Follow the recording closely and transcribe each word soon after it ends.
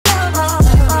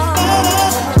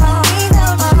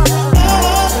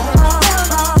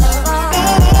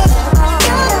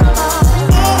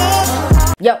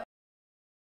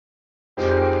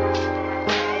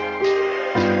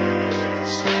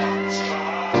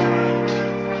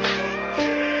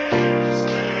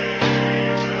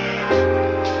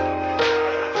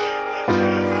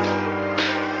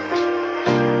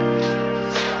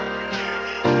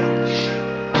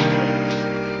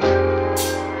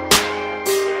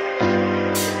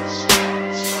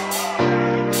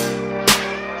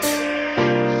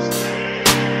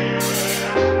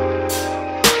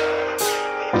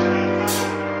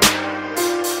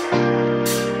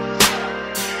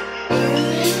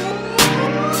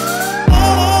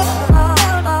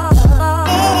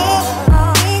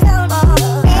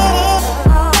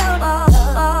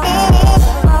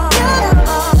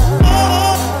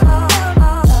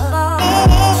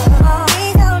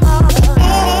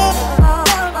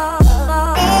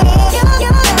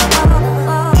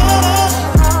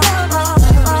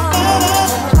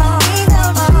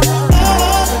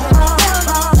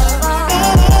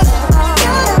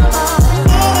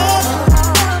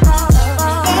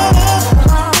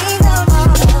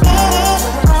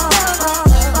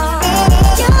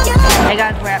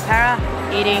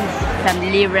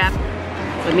already wrapped.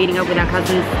 We're meeting up with our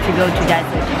cousins to go to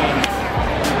DAISO today.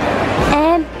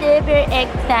 I'm super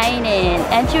excited.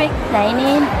 Aren't you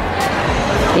excited?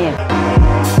 Yeah.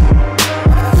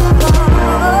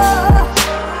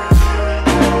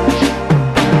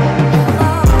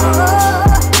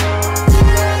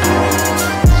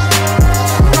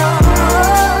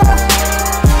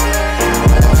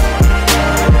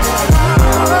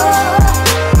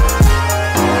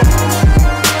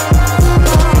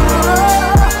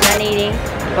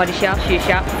 Body shop, shoe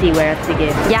shop, see where else to go.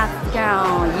 Yes,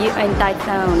 girl, you in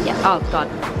DAISO. Yeah. Oh God,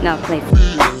 no, please.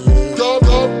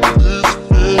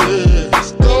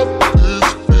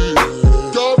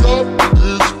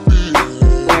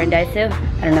 We're in DAISO.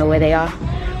 I don't know where they are.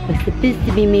 We're supposed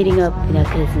to be meeting up with our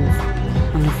cousins.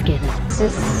 I'm gonna scare them.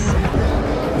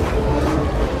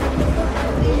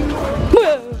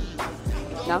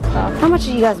 No. How much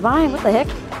are you guys buying? What the heck?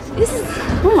 This is.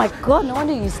 Oh my God! No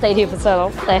wonder you stayed here for so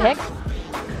long. What the heck?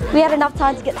 We had enough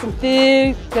time to get some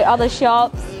food, go to other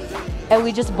shops, and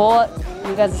we just bought.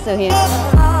 You guys are still here.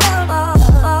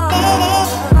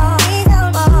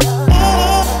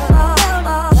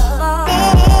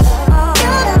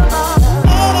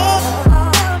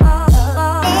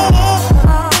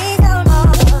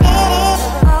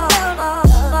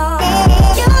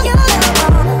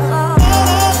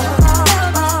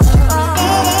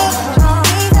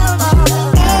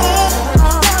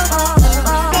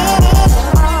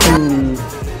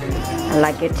 I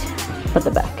like it, but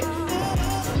the back.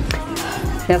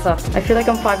 Yeah, so I feel like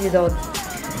I'm 5 years old.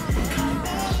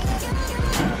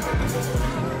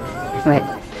 Wait,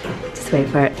 just wait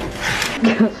for it.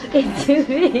 It's too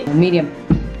big. Medium.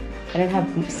 I don't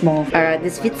have small. Alright,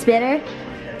 this fits better.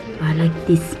 I like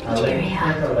this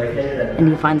material. And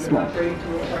you find small.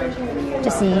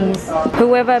 Just use.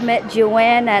 Whoever met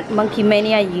Joanne at Monkey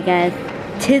Mania, you guys,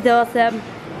 she's awesome.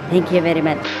 Thank you very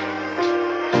much.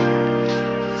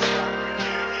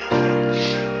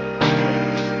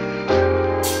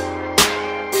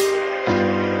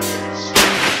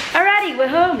 We're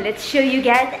home. Let's show you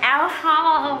guys our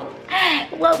haul.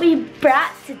 What we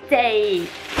brought today.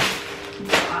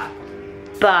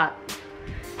 But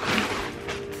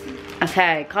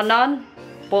okay, Canon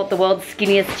bought the world's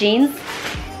skinniest jeans.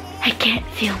 I can't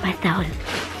feel myself.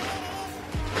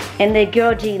 And they're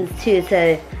girl jeans too,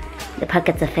 so the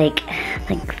pockets are fake.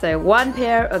 So one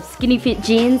pair of skinny fit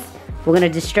jeans. We're gonna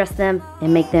distress them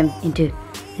and make them into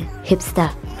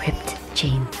hipster ripped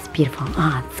jeans. Beautiful.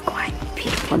 Ah, it's quite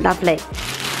beautiful. Lovely.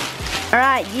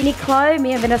 Alright, UNIQLO.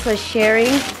 Me and Vanessa are sharing.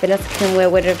 Vanessa can wear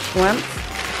whatever she wants.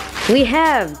 We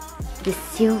have this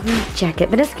silver jacket.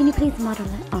 Vanessa, can you please model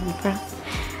it on for us?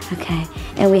 Okay.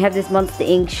 And we have this Monster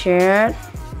Ink shirt.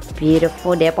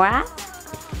 Beautiful. There, boy.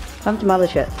 Come to my other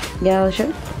shirt. Yeah, other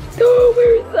shirt. Oh,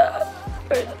 where is that?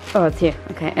 Where is it? Oh, it's here.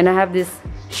 Okay. And I have this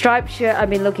striped shirt. I've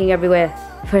been looking everywhere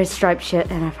for a striped shirt,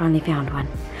 and I finally found one.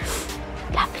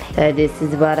 Lovely. So this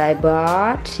is what I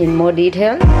bought in more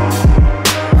detail.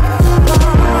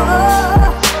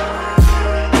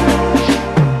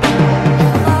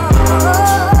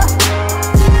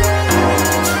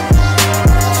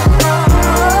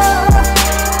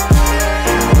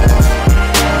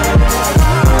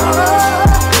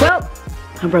 Well,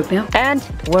 I broke now, and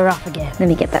we're off again. Let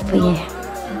me get that for you.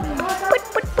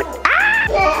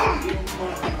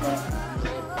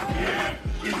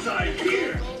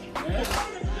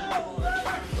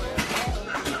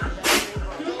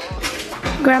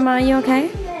 Grandma, are you okay?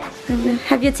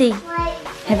 Have your tea.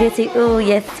 Have your tea. Oh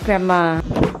yes, Grandma.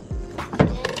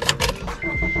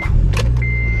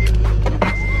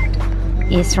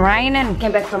 It's raining.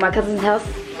 Came back from my cousin's house.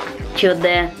 Chilled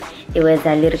there. It was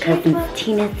our little cousin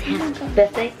Tina's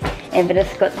birthday. And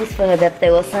Vanessa got this for her birthday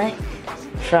also.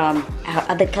 From our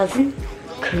other cousin,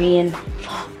 Korean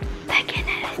for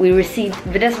beginners.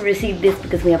 Vanessa received this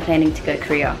because we are planning to go to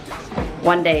Korea.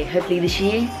 One day, hopefully this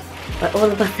year. But all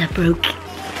of us are broke.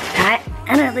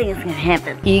 I don't think it's gonna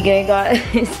happen. Here you go,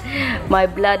 guys. My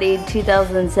bloody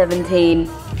 2017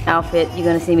 outfit. You're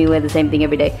gonna see me wear the same thing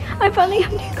every day. I finally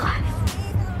have new clothes.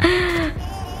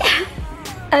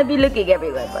 I'll be looking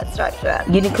everywhere but striped shirt.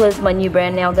 UNIQLO is my new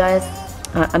brand now, guys.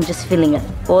 I'm just feeling it.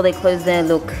 All their clothes there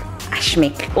look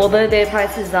ashmik. Although their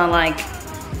prices are like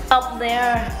up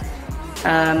there,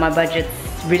 my budget's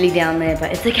really down there,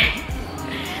 but it's okay.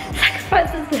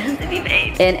 Sacrifices have to be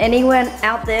made. And anyone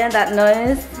out there that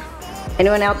knows,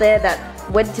 anyone out there that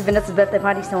went to Vanessa's birthday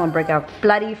party, someone broke our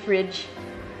bloody fridge.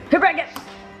 Who broke it?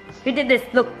 Who did this?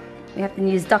 Look, we have to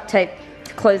use duct tape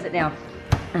to close it now.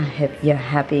 I hope you're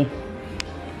happy.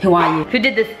 Who are you? Who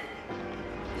did this?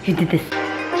 Who did this?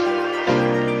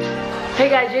 Hey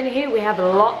guys, Jenny here. We have a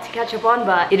lot to catch up on,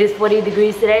 but it is 40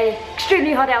 degrees today.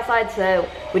 Extremely hot outside, so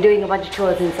we're doing a bunch of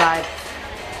chores inside.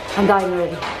 I'm dying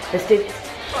already. Let's do this.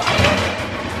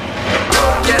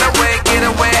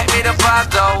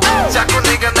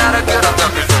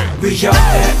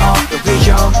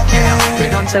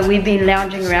 So we've been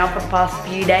lounging around for the past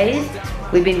few days.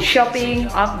 We've been shopping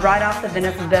right after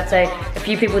Vanessa's birthday. A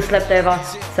few people slept over,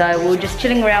 so we were just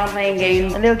chilling around playing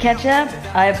games. A little catch up.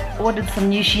 I've ordered some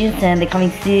new shoes and they're coming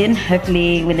soon,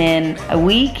 hopefully within a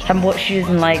week. Haven't bought shoes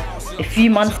in like a few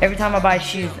months. Every time I buy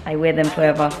shoes, I wear them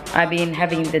forever. I've been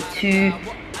wearing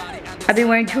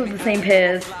two of the same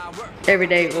pairs every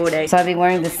day, all day. So I've been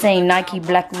wearing the same Nike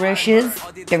black Roches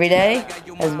every day,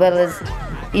 as well as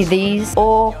these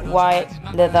all white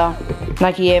leather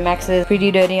Nike Air Maxes.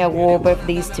 Pretty dirty. I wore both of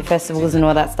these to festivals and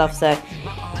all that stuff, so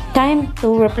time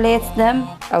to replace them.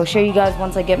 I'll show you guys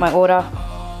once I get my order.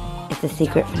 It's a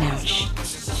secret for now.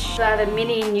 So I have a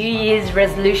mini New Year's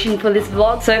resolution for this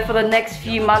vlog. So for the next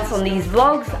few months on these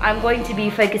vlogs, I'm going to be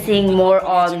focusing more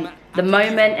on the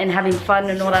moment and having fun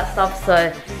and all that stuff.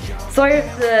 So sorry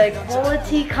if the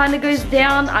quality kind of goes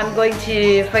down. I'm going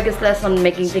to focus less on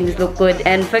making things look good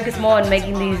and focus more on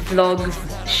making these vlogs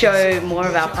show more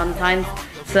of our fun times.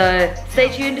 So stay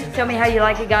tuned, tell me how you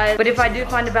like it guys. But if I do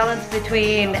find a balance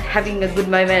between having a good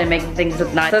moment and making things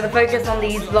look nice. So the focus on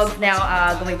these vlogs now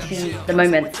are going to be the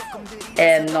moments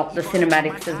and not the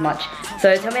cinematics as much.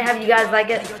 So tell me how you guys like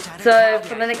it. So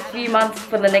for the next few months,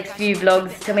 for the next few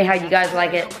vlogs, tell me how you guys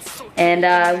like it. And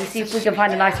we'll see if we can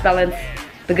find a nice balance,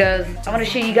 because I want to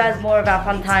show you guys more of our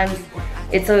fun times.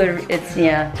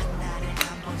 Yeah.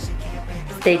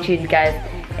 Stay tuned guys,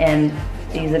 and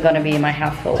these are gonna be in my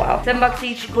house for a while. $7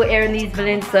 each to put air in these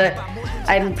balloons, so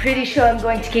I'm pretty sure I'm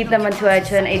going to keep them until I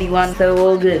turn 81, so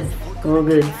all good. All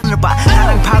good.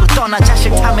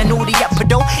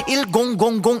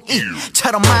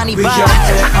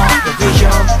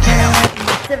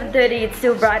 7:30, it's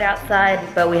still bright outside,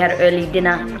 but we had an early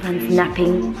dinner. Everyone's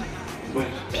napping.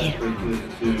 Beautiful.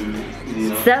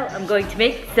 So I'm going to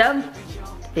make some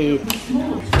food.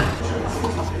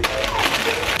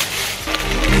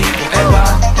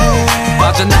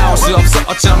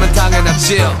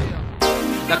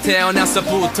 나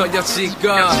태어나서부터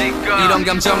여지껏 이런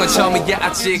감정은 처음이야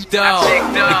아직도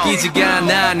느끼지가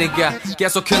않아 네가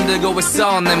계속 흔들고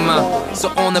있어 내 맘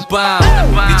So 오늘 밤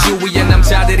네 주위에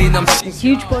남자들이 넘치 This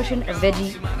huge portion of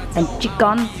veggie and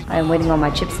chicken. I'm waiting on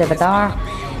my chips over there.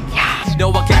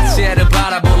 너와 같이 해를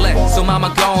바라볼래 So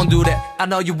mama gon' do that I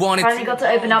know you want it Finally got to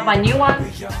open up my new one.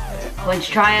 Going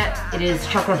to try it. It is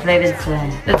chocolate flavored, so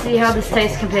let's see how this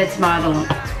tastes compared to my other one.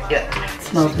 Yeah, it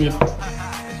smells weird.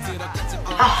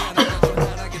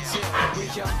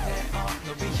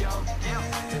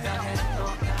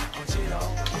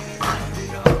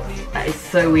 That is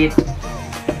so weird.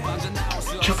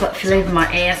 Chocolate flavor my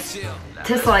ass.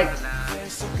 Tastes like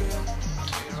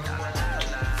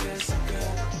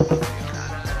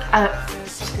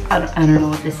I don't know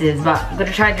what this is, but I'm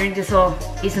gonna try to drink this all,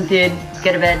 eat some food,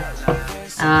 go to bed.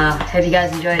 Hope you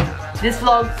guys enjoyed this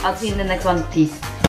vlog. I'll see you in the next one. Peace.